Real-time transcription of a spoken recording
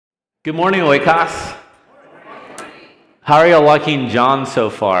Good morning, Oikos. How are y'all liking John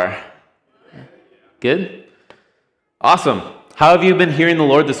so far? Good? Awesome. How have you been hearing the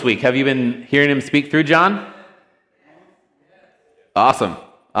Lord this week? Have you been hearing him speak through John? Awesome.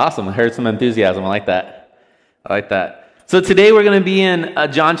 Awesome. I heard some enthusiasm. I like that. So today we're going to be in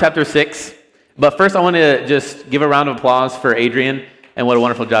John chapter 6. But first I want to just give a round of applause for Adrian and what a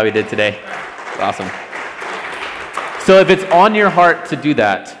wonderful job he did today. Awesome. So if it's on your heart to do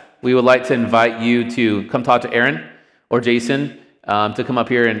that, we would like to invite you to come talk to Aaron or Jason to come up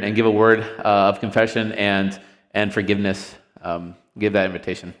here and give a word of confession and forgiveness. Give that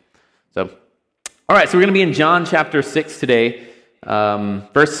invitation. So, all right, so we're going to be in John chapter 6 today,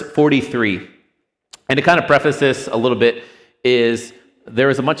 verse 43. And to kind of preface this a little bit is there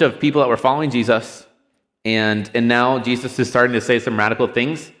was a bunch of people that were following Jesus, and now Jesus is starting to say some radical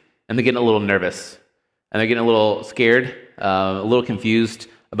things, and they're getting a little nervous, and they're getting a little scared, a little confused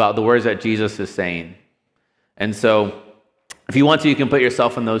about the words that Jesus is saying. And so if you want to, you can put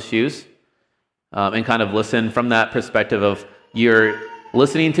yourself in those shoes and kind of listen from that perspective of you're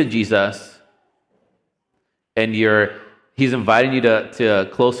listening to Jesus and he's inviting you to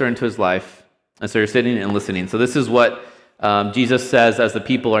closer into his life. And so you're sitting and listening. So this is what Jesus says as the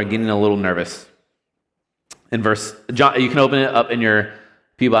people are getting a little nervous. In verse John, you can open it up in your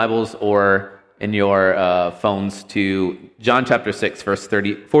Pew Bibles or in your phones to John chapter 6, verse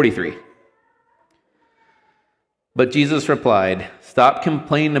 43. But Jesus replied, "Stop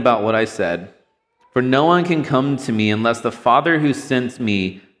complaining about what I said, for no one can come to me unless the Father who sent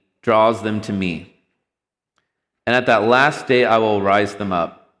me draws them to me. And at that last day I will rise them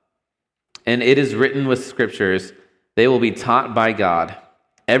up. And it is written with scriptures, they will be taught by God.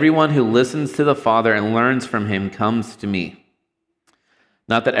 Everyone who listens to the Father and learns from him comes to me.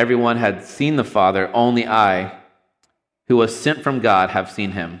 Not that everyone had seen the Father, only I, who was sent from God, have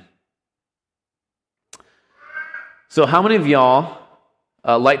seen him." So how many of y'all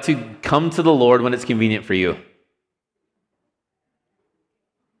like to come to the Lord when it's convenient for you?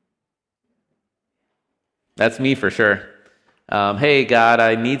 That's me for sure. Hey, God,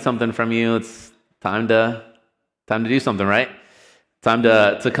 I need something from you. It's time to do something, right? Time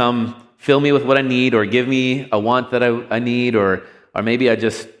to come fill me with what I need, or give me a want that I need, or maybe I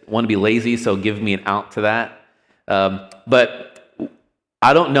just want to be lazy, so give me an out to that. But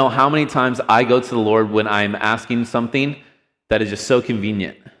I don't know how many times I go to the Lord when I'm asking something that is just so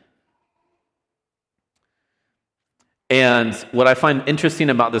convenient. And what I find interesting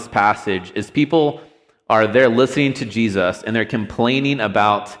about this passage is people are there listening to Jesus and they're complaining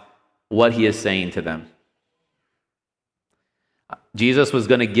about what he is saying to them. Jesus was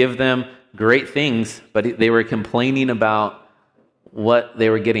going to give them great things, but they were complaining about what they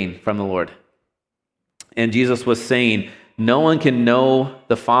were getting from the Lord. And Jesus was saying, no one can know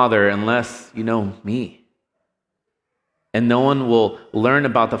the Father unless you know me. And no one will learn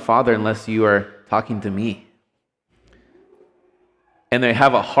about the Father unless you are talking to me. And they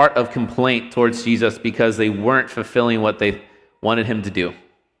have a heart of complaint towards Jesus because they weren't fulfilling what they wanted him to do.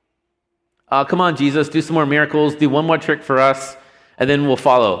 Come on, Jesus, do some more miracles, do one more trick for us, and then we'll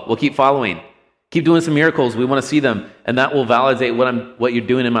follow. We'll keep following. Keep doing some miracles. We want to see them, and that will validate what you're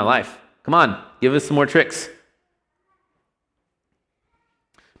doing in my life. Come on, give us some more tricks.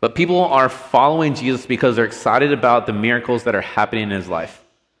 But people are following Jesus because they're excited about the miracles that are happening in his life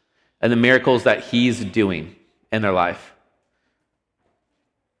and the miracles that he's doing in their life.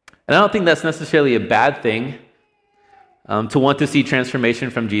 And I don't think that's necessarily a bad thing to want to see transformation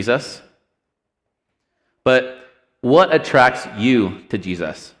from Jesus. But what attracts you to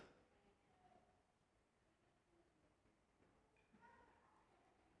Jesus?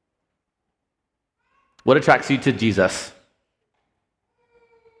 What attracts you to Jesus?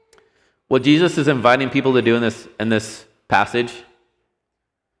 What Jesus is inviting people to do in this passage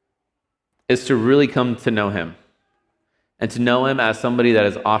is to really come to know him and to know him as somebody that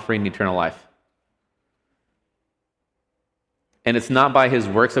is offering eternal life. And it's not by his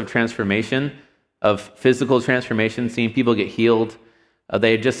works of transformation, of physical transformation, seeing people get healed.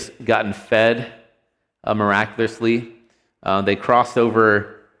 They had just gotten fed miraculously. They crossed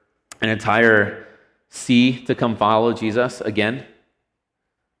over an entire sea to come follow Jesus again.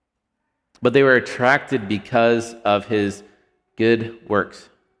 But they were attracted because of his good works.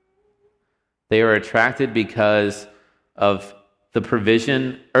 They were attracted because of the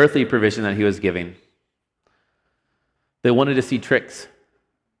provision, earthly provision that he was giving. They wanted to see tricks.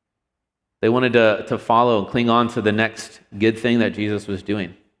 They wanted to follow and cling on to the next good thing that Jesus was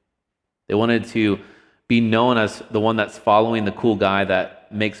doing. They wanted to be known as the one that's following the cool guy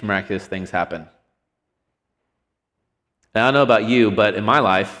that makes miraculous things happen. And I don't know about you, but in my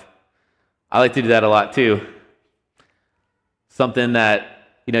life, I like to do that a lot too. Something that,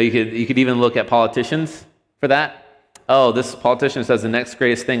 you could even look at politicians for that. Oh, this politician says the next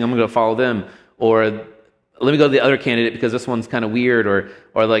greatest thing, I'm going to go follow them. Or let me go to the other candidate because this one's kind of weird. Or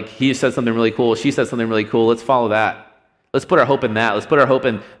like he said something really cool, she said something really cool. Let's follow that. Let's put our hope in that. Let's put our hope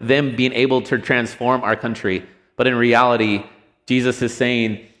in them being able to transform our country. But in reality, Jesus is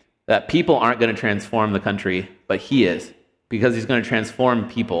saying that people aren't going to transform the country, but he is. Because he's going to transform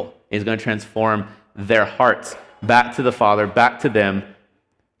people. He's going to transform their hearts back to the Father, back to them,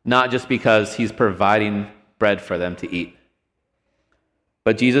 not just because he's providing bread for them to eat.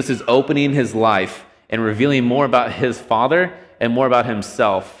 But Jesus is opening his life and revealing more about his Father and more about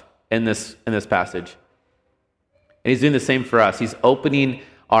himself in this passage. And he's doing the same for us. He's opening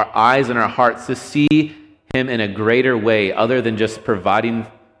our eyes and our hearts to see him in a greater way other than just providing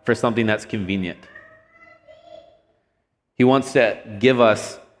for something that's convenient. He wants to give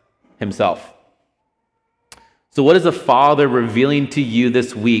us himself. So what is the Father revealing to you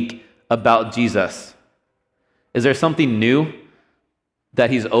this week about Jesus? Is there something new that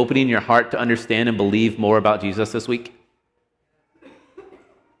he's opening your heart to understand and believe more about Jesus this week?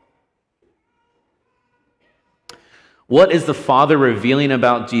 What is the Father revealing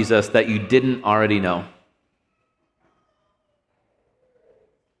about Jesus that you didn't already know?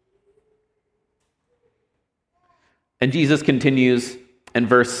 And Jesus continues in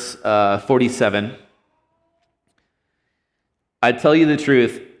verse 47. I tell you the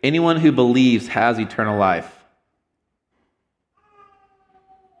truth, anyone who believes has eternal life.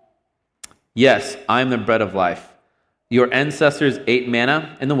 Yes, I am the bread of life. Your ancestors ate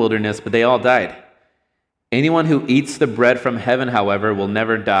manna in the wilderness, but they all died. Anyone who eats the bread from heaven, however, will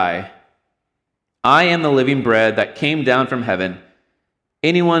never die. I am the living bread that came down from heaven.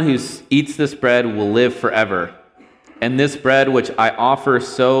 Anyone who eats this bread will live forever. And this bread which I offer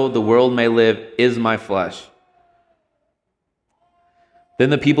so the world may live is my flesh. Then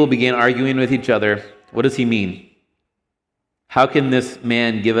the people began arguing with each other. What does he mean? How can this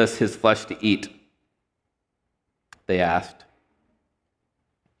man give us his flesh to eat? They asked.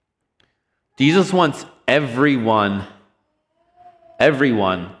 Jesus wants everyone,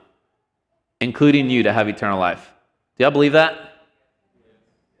 including you, to have eternal life. Do y'all believe that?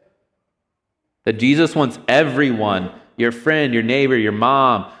 That Jesus wants everyone, your friend, your neighbor, your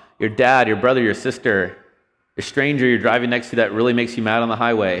mom, your dad, your brother, your sister, a stranger you're driving next to that really makes you mad on the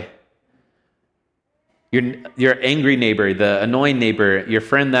highway, your angry neighbor, the annoying neighbor, your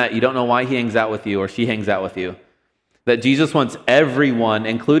friend that you don't know why he hangs out with you or she hangs out with you. That Jesus wants everyone,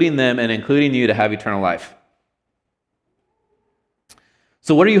 including them and including you, to have eternal life.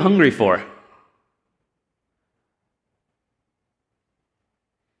 So what are you hungry for?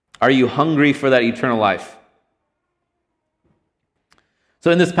 Are you hungry for that eternal life?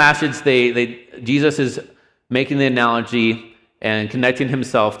 So in this passage, Jesus is making the analogy and connecting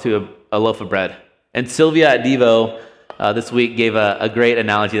himself to a loaf of bread. And Sylvia at Devo this week gave a great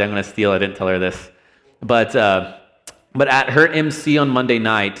analogy that I'm going to steal. I didn't tell her this. But at her MC on Monday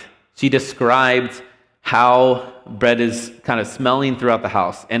night, she described how bread is kind of smelling throughout the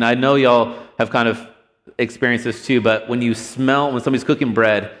house. And I know y'all have kind of experienced this too, but when somebody's cooking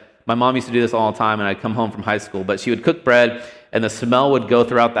bread, my mom used to do this all the time, and I'd come home from high school, but she would cook bread, and the smell would go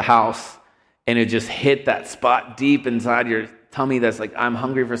throughout the house, and it just hit that spot deep inside your tummy that's like, I'm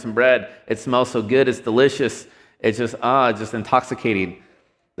hungry for some bread. It smells so good. It's delicious. It's just intoxicating.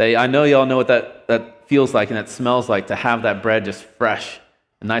 I know y'all know what that feels like and that smells like, to have that bread just fresh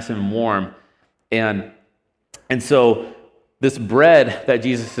and nice and warm. And so this bread that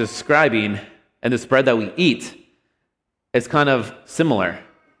Jesus is describing and this bread that we eat is kind of similar.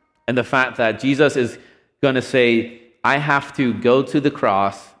 And the fact that Jesus is going to say, I have to go to the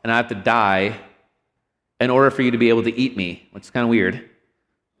cross and I have to die in order for you to be able to eat me, which is kind of weird.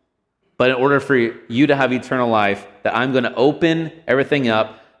 But in order for you to have eternal life, that I'm going to open everything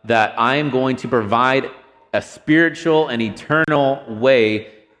up, that I am going to provide a spiritual and eternal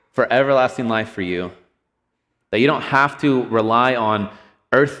way for everlasting life for you. That you don't have to rely on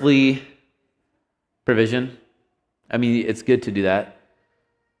earthly provision. I mean, it's good to do that.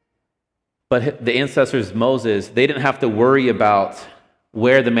 But the ancestors, Moses, they didn't have to worry about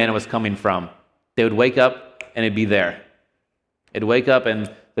where the manna was coming from. They would wake up and it'd be there. It'd wake up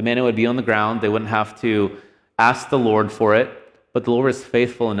and the manna would be on the ground. They wouldn't have to ask the Lord for it. But the Lord was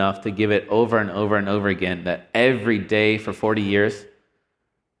faithful enough to give it over and over and over again, that every day for 40 years,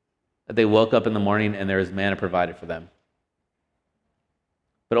 that they woke up in the morning and there was manna provided for them.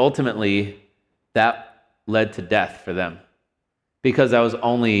 But ultimately, that led to death for them, because that was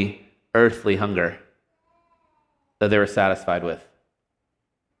only earthly hunger that they were satisfied with.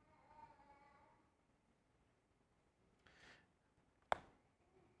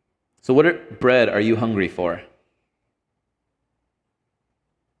 So what bread are you hungry for?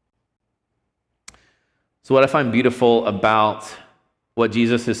 So what I find beautiful about what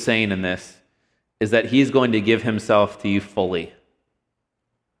Jesus is saying in this is that he's going to give himself to you fully.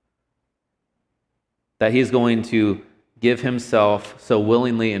 That he's going to give himself so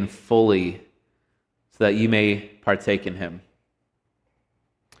willingly and fully so that you may partake in him.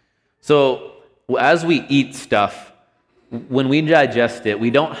 So as we eat stuff, when we digest it,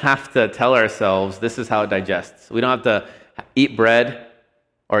 we don't have to tell ourselves this is how it digests. We don't have to eat bread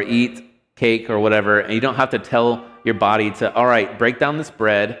or eat cake or whatever, and you don't have to tell your body to, all right, break down this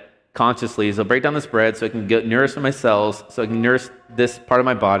bread consciously. So break down this bread so it can nourish my cells, so it can nourish this part of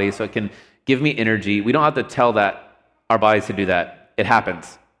my body, so it can give me energy. We don't have to tell our bodies to do that. It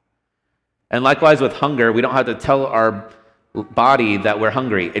happens. And likewise with hunger, we don't have to tell our body that we're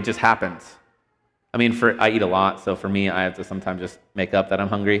hungry. It just happens. I mean, I eat a lot, so for me, I have to sometimes just make up that I'm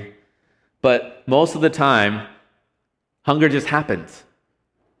hungry. But most of the time, hunger just happens.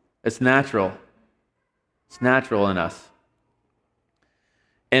 It's natural. It's natural in us.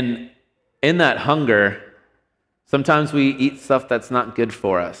 And in that hunger, sometimes we eat stuff that's not good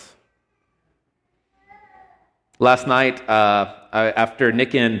for us. Last night, after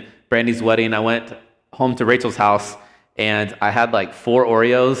Nick and Brandy's wedding, I went home to Rachel's house, and I had like 4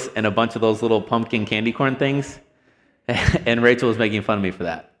 Oreos and a bunch of those little pumpkin candy corn things, and Rachel was making fun of me for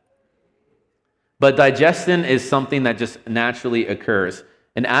that. But digestion is something that just naturally occurs.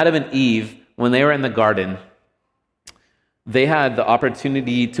 And Adam and Eve, when they were in the garden, they had the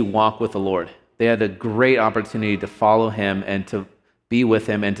opportunity to walk with the Lord. They had a great opportunity to follow him and to be with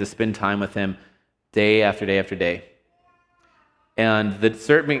him and to spend time with him day after day after day. And the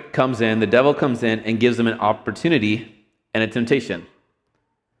serpent comes in, the devil comes in and gives them an opportunity and a temptation.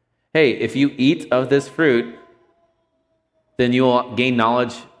 Hey, if you eat of this fruit, then you will gain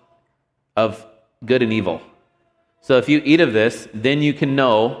knowledge of good and evil. So if you eat of this, then you can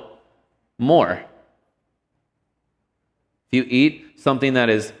know more. If you eat something that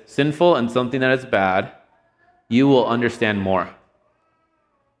is sinful and something that is bad, you will understand more.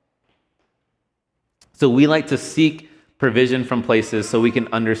 So we like to seek provision from places so we can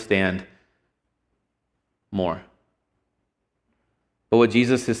understand more. But what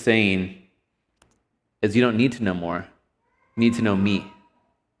Jesus is saying is you don't need to know more. You need to know me.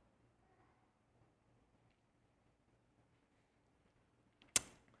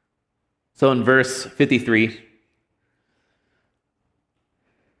 So in verse 53,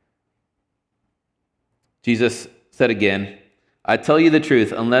 Jesus said again, I tell you the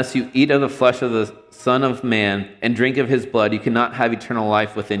truth, unless you eat of the flesh of the Son of Man and drink of his blood, you cannot have eternal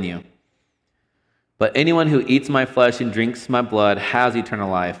life within you. But anyone who eats my flesh and drinks my blood has eternal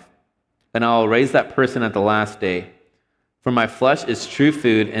life, and I will raise that person at the last day. For my flesh is true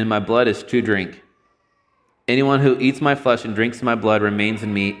food, and my blood is true drink. Anyone who eats my flesh and drinks my blood remains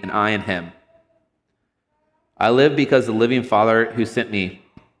in me, and I in him. I live because the living Father who sent me.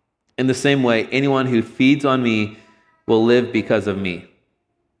 In the same way, anyone who feeds on me will live because of me.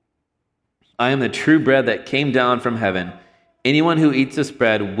 I am the true bread that came down from heaven. Anyone who eats this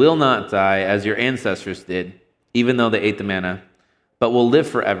bread will not die as your ancestors did, even though they ate the manna, but will live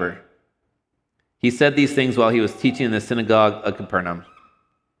forever. He said these things while he was teaching in the synagogue of Capernaum.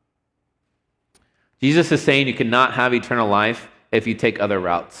 Jesus is saying you cannot have eternal life if you take other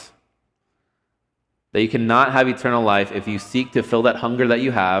routes. That you cannot have eternal life if you seek to fill that hunger that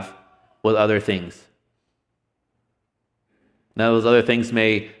you have with other things. Now, those other things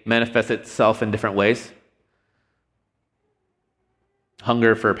may manifest itself in different ways.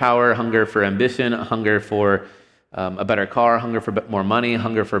 Hunger for power, hunger for ambition, hunger for a better car, hunger for more money,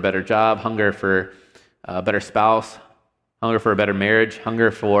 hunger for a better job, hunger for a better spouse, hunger for a better marriage,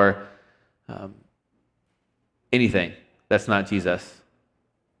 hunger for anything that's not Jesus.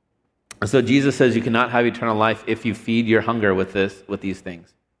 And so Jesus says you cannot have eternal life if you feed your hunger with these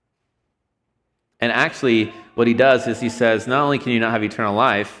things. And actually, what he does is he says, not only can you not have eternal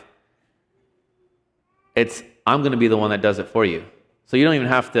life, I'm going to be the one that does it for you. So you don't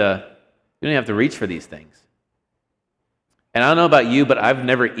have to reach for these things. And I don't know about you, but I've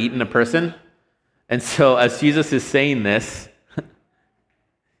never eaten a person. And so as Jesus is saying this,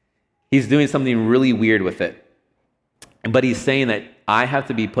 he's doing something really weird with it. But he's saying that I have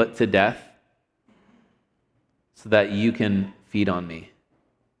to be put to death so that you can feed on me.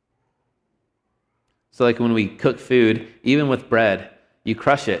 So like when we cook food, even with bread, you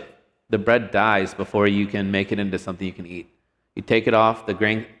crush it. The bread dies before you can make it into something you can eat. You take it off, the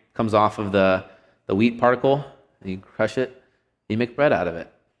grain comes off of the wheat particle, and you crush it, you make bread out of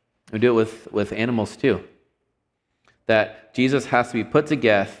it. We do it with animals too. That Jesus has to be put to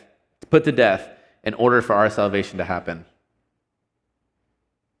death put to death in order for our salvation to happen.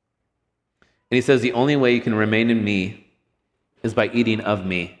 And he says, the only way you can remain in me is by eating of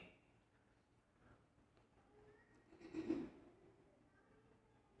me.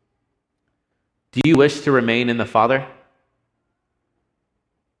 Do you wish to remain in the Father?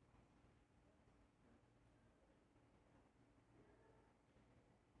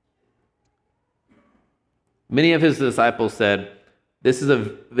 Many of his disciples said, this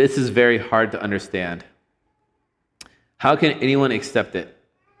is very hard to understand. How can anyone accept it?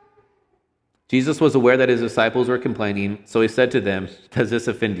 Jesus was aware that his disciples were complaining, so he said to them, does this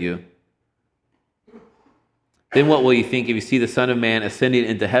offend you? Then what will you think if you see the Son of Man ascending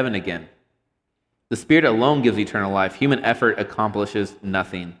into heaven again? The Spirit alone gives eternal life. Human effort accomplishes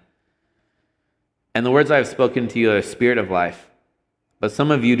nothing. And the words I have spoken to you are spirit of life. But some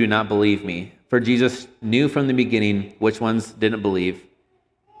of you do not believe me. For Jesus knew from the beginning which ones didn't believe,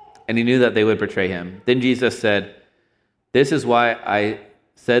 and he knew that they would betray him. Then Jesus said, this is why I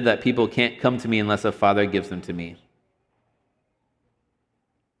said that people can't come to me unless the Father gives them to me.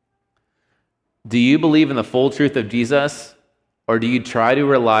 Do you believe in the full truth of Jesus, or do you try to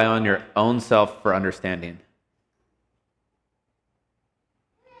rely on your own self for understanding?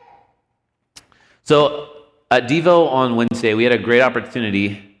 So at Devo on Wednesday, we had a great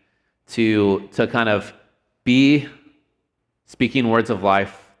opportunity to kind of be speaking words of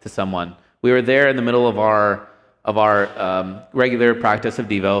life to someone. We were there in the middle of our regular practice of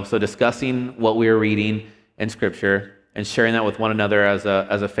Devo, so discussing what we were reading in Scripture and sharing that with one another as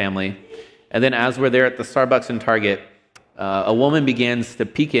a family. And then as we're there at the Starbucks and Target, a woman begins to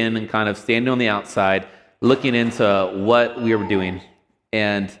peek in and kind of standing on the outside, looking into what we were doing.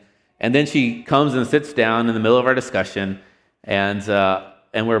 And then she comes and sits down in the middle of our discussion, and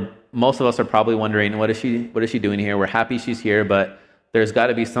most of us are probably wondering, what is she doing here? We're happy she's here, but there's got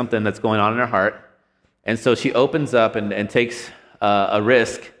to be something that's going on in her heart. And so she opens up and takes a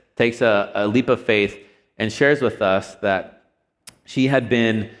risk, takes a leap of faith, and shares with us that she had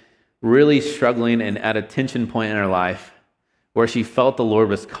been really struggling and at a tension point in her life where she felt the Lord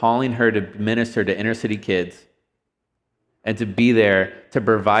was calling her to minister to inner city kids and to be there to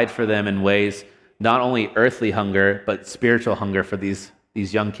provide for them in ways, not only earthly hunger, but spiritual hunger for these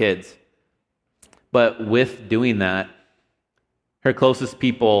young kids. But with doing that, her closest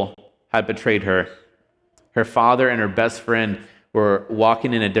people had betrayed her. Her father and her best friend were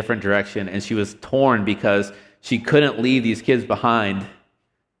walking in a different direction, and she was torn because she couldn't leave these kids behind.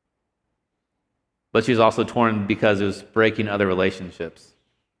 But she was also torn because it was breaking other relationships.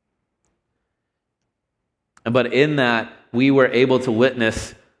 But in that, we were able to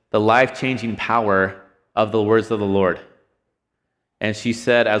witness the life-changing power of the words of the Lord. And she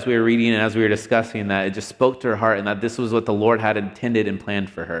said, as we were reading and as we were discussing that, it just spoke to her heart, and that this was what the Lord had intended and planned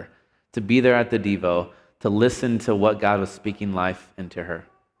for her, to be there at the Devo, to listen to what God was speaking life into her.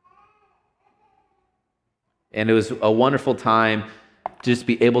 And it was a wonderful time to just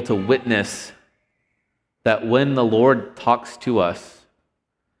be able to witness that when the Lord talks to us,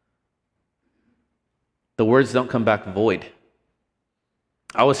 the words don't come back void.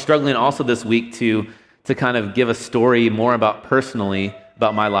 I was struggling also this week to kind of give a story more personally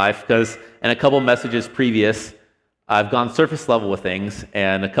about my life, because in a couple messages previous, I've gone surface level with things,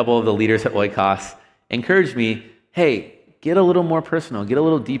 and a couple of the leaders at Oikos encouraged me, hey, get a little more personal, get a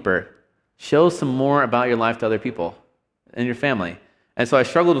little deeper, show some more about your life to other people and your family. And so I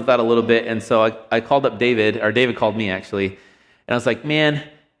struggled with that a little bit, and so I called up David, or David called me actually, and I was like, man,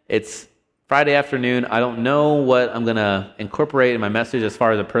 it's Friday afternoon, I don't know what I'm going to incorporate in my message as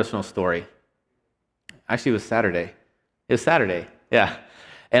far as a personal story. Actually, it was Saturday. It was Saturday, yeah.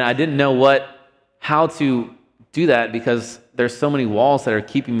 And I didn't know how to do that because there's so many walls that are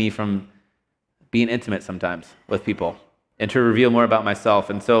keeping me from being intimate sometimes with people and to reveal more about myself.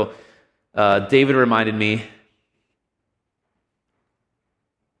 And so David reminded me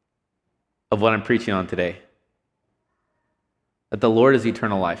of what I'm preaching on today, that the Lord is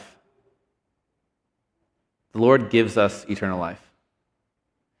eternal life. The Lord gives us eternal life.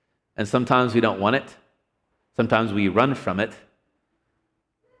 And sometimes we don't want it. Sometimes we run from it.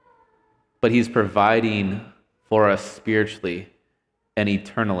 But he's providing for us spiritually and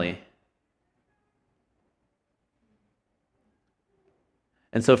eternally.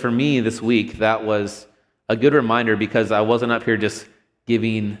 And so for me this week, that was a good reminder because I wasn't up here just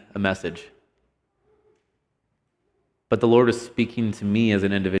giving a message. But the Lord was speaking to me as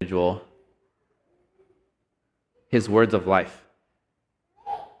an individual, his words of life.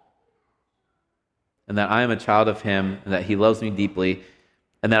 And that I am a child of him, and that he loves me deeply,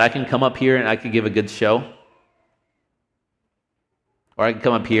 and that I can come up here and I can give a good show, Or I can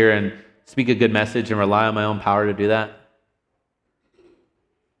come up here and speak a good message and rely on my own power to do that.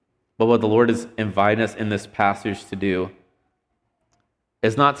 But what the Lord is inviting us in this passage to do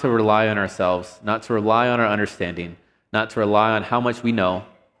is not to rely on ourselves, not to rely on our understanding, not to rely on how much we know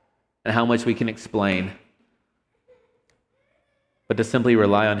and how much we can explain, but to simply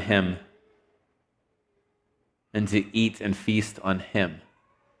rely on Him and to eat and feast on Him.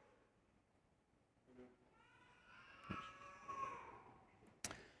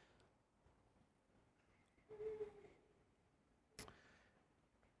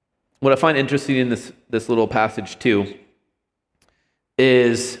 What I find interesting in this little passage too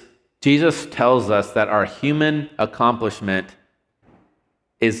is Jesus tells us that our human accomplishment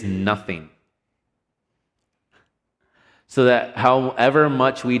is nothing. So that however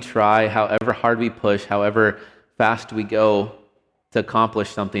much we try, however hard we push, however fast we go to accomplish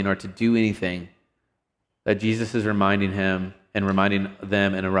something or to do anything, that Jesus is reminding him and reminding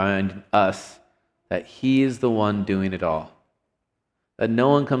them and reminding us that He is the one doing it all. That no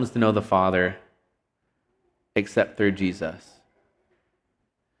one comes to know the Father except through Jesus.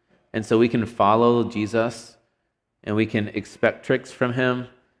 And so we can follow Jesus and we can expect tricks from Him.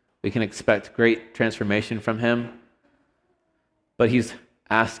 We can expect great transformation from Him. But He's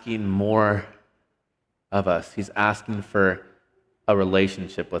asking more of us. He's asking for a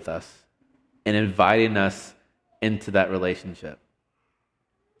relationship with us and inviting us into that relationship.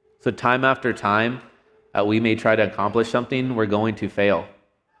 So time after time, we may try to accomplish something, we're going to fail.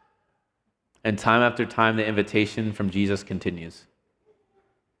 And time after time, the invitation from Jesus continues.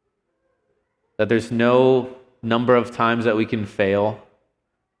 That there's no number of times that we can fail.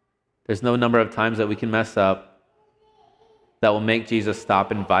 There's no number of times that we can mess up that will make Jesus stop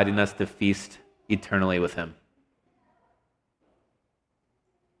inviting us to feast eternally with Him.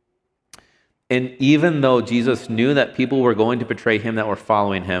 And even though Jesus knew that people were going to betray Him that were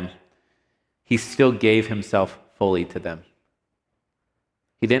following Him, He still gave Himself fully to them.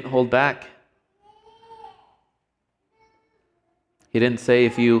 He didn't hold back. He didn't say,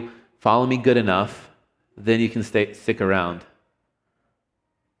 if you follow me good enough, then you can stick around.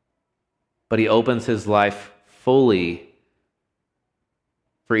 But He opens His life fully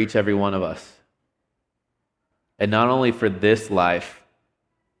for each every one of us. And not only for this life,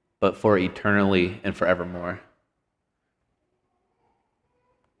 but for eternally and forevermore.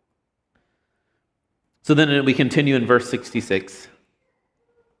 So then we continue in verse 66.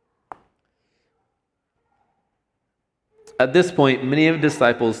 At this point, many of the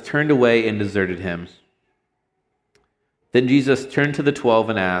disciples turned away and deserted Him. Then Jesus turned to the 12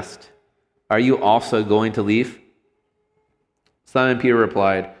 and asked, "Are you also going to leave?" Simon Peter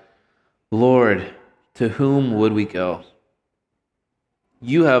replied, "Lord, to whom would we go?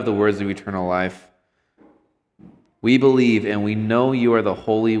 You have the words of eternal life. We believe and we know you are the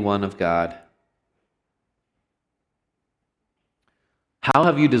Holy One of God." How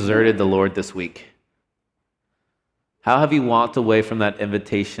have you deserted the Lord this week? How have you walked away from that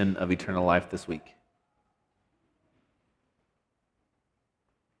invitation of eternal life this week?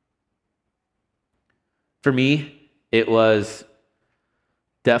 For me, it was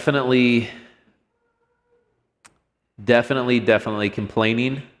definitely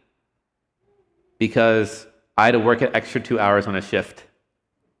complaining because I had to work an extra 2 hours on a shift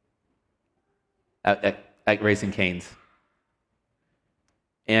at Raising Cane's.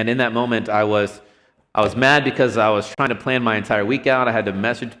 And in that moment, I was mad because I was trying to plan my entire week out. I had to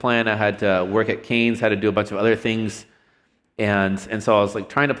message plan. I had to work at Cane's, had to do a bunch of other things. And so I was like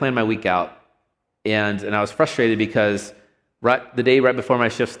trying to plan my week out. And I was frustrated because the day right before my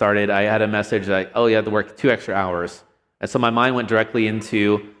shift started, I had a message like, oh, you have to work 2 extra hours. And so my mind went directly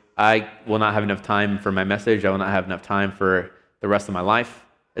into, I will not have enough time for my message. I will not have enough time for the rest of my life.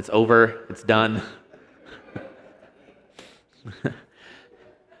 It's over. It's done.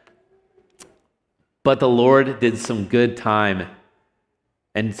 But the Lord did some good time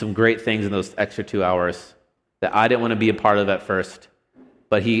and some great things in those extra 2 hours that I didn't want to be a part of at first.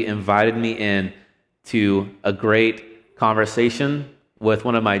 But He invited me in to a great conversation with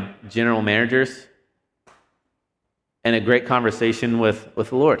one of my general managers and a great conversation with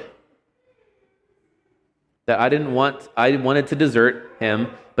the Lord. That I wanted to desert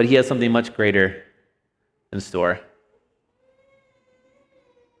Him, but He has something much greater in store.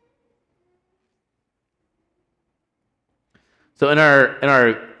 So in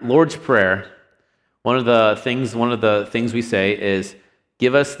our Lord's Prayer, one of the things we say is,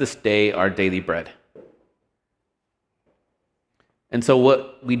 "Give us this day our daily bread." And so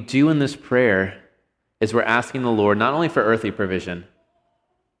what we do in this prayer is we're asking the Lord not only for earthly provision,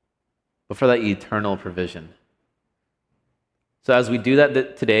 but for that eternal provision. So as we do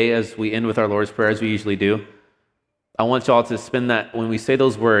that today, as we end with our Lord's Prayer, as we usually do, I want y'all to spend that, when we say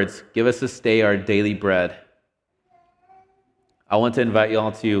those words, give us this day our daily bread. I want to invite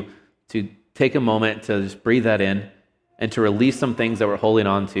y'all to take a moment to just breathe that in and to release some things that we're holding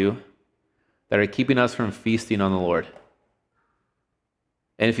on to that are keeping us from feasting on the Lord.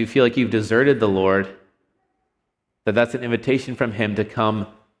 And if you feel like you've deserted the Lord, that's an invitation from Him to come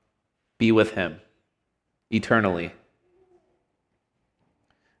be with Him eternally.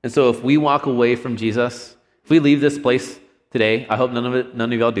 And so if we walk away from Jesus, if we leave this place today, I hope none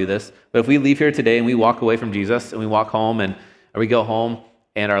of y'all do this, but if we leave here today and we walk away from Jesus and we walk home or we go home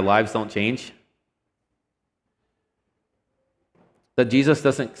and our lives don't change, that Jesus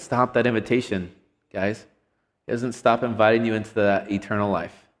doesn't stop that invitation, guys. He doesn't stop inviting you into that eternal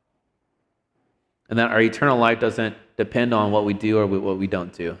life. And that our eternal life doesn't depend on what we do or what we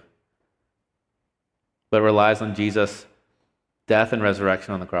don't do, but relies on Jesus' death and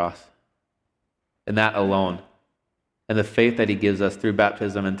resurrection on the cross. And that alone. And the faith that He gives us through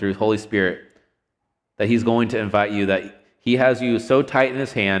baptism and through Holy Spirit, that He's going to invite you, that He has you so tight in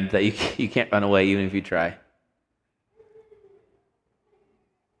His hand that you can't run away even if you try.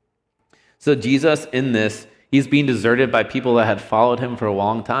 So Jesus, in this, He's being deserted by people that had followed Him for a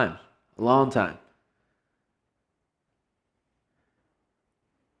long time. A long time.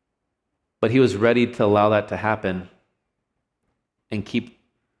 But He was ready to allow that to happen and keep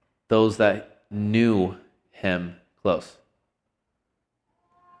those that knew Him close.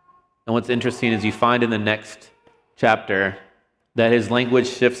 And what's interesting is you find in the next chapter that His language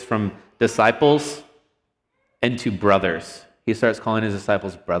shifts from disciples into brothers. He starts calling His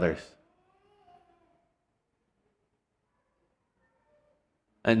disciples brothers.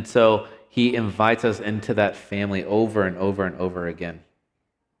 And so He invites us into that family over and over and over again.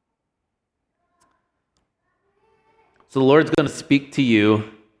 So the Lord's going to speak to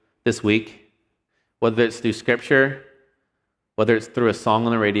you this week, whether it's through Scripture, whether it's through a song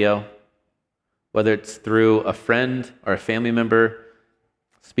on the radio, whether it's through a friend or a family member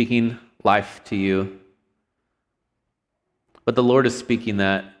speaking life to you. But the Lord is speaking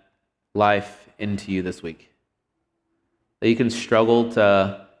that life into you this week. That you can struggle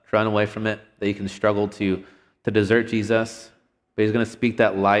to run away from it, that you can struggle to desert Jesus, but He's going to speak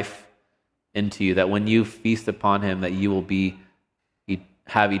that life into you, that when you feast upon Him, that you will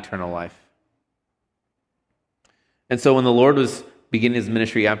have eternal life. And so when the Lord was beginning His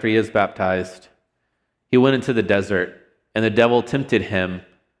ministry after He was baptized, He went into the desert, and the devil tempted Him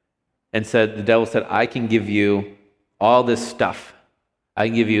and the devil said, I can give you all this stuff. I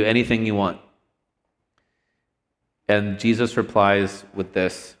can give you anything you want. And Jesus replies with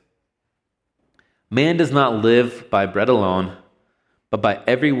this: man does not live by bread alone, but by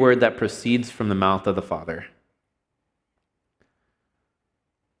every word that proceeds from the mouth of the Father.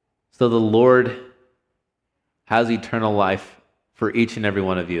 So the Lord has eternal life for each and every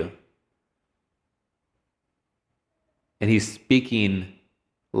one of you. And He's speaking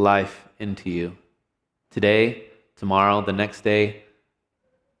life into you. Today, tomorrow, the next day,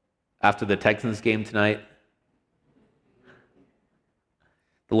 after the Texans game tonight.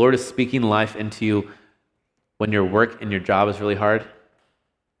 The Lord is speaking life into you when your work and your job is really hard,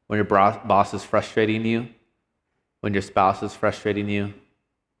 when your boss is frustrating you, when your spouse is frustrating you.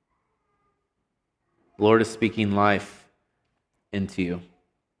 The Lord is speaking life into you.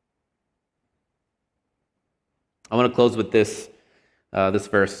 I want to close with this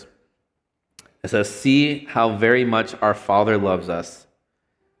verse. It says, see how very much our Father loves us,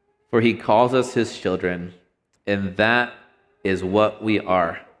 for He calls us His children, and that is what we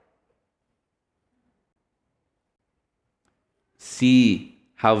are. See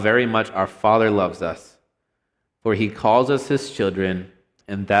how very much our Father loves us, for He calls us His children,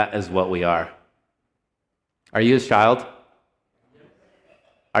 and that is what we are. Are you His child?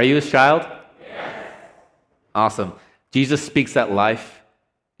 Are you His child? Yes. Awesome. Jesus speaks that life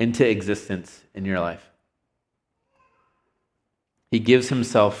into existence in your life. He gives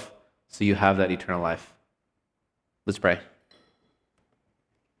Himself so you have that eternal life. Let's pray.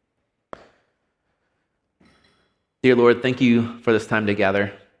 Dear Lord, thank You for this time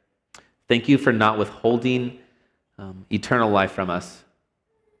together. Thank You for not withholding eternal life from us,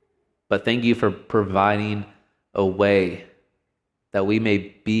 but thank You for providing a way that we may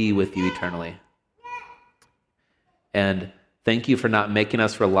be with You eternally. And thank You for not making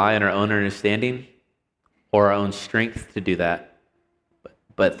us rely on our own understanding or our own strength to do that,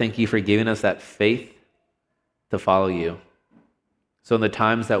 but thank You for giving us that faith to follow You. So in the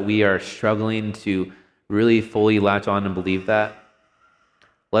times that we are struggling to really fully latch on and believe that,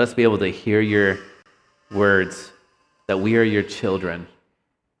 let us be able to hear Your words that we are your children,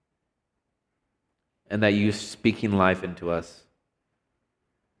 and that you speaking life into us.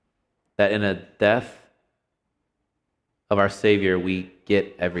 That in a death of our Savior, we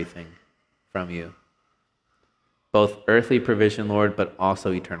get everything from you. Both earthly provision, Lord, but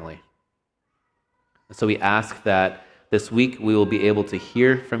also eternally. And so we ask that this week we will be able to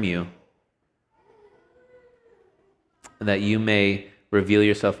hear from you, and that you may reveal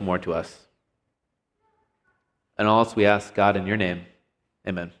yourself more to us. And also we ask, God, in your name,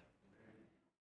 amen.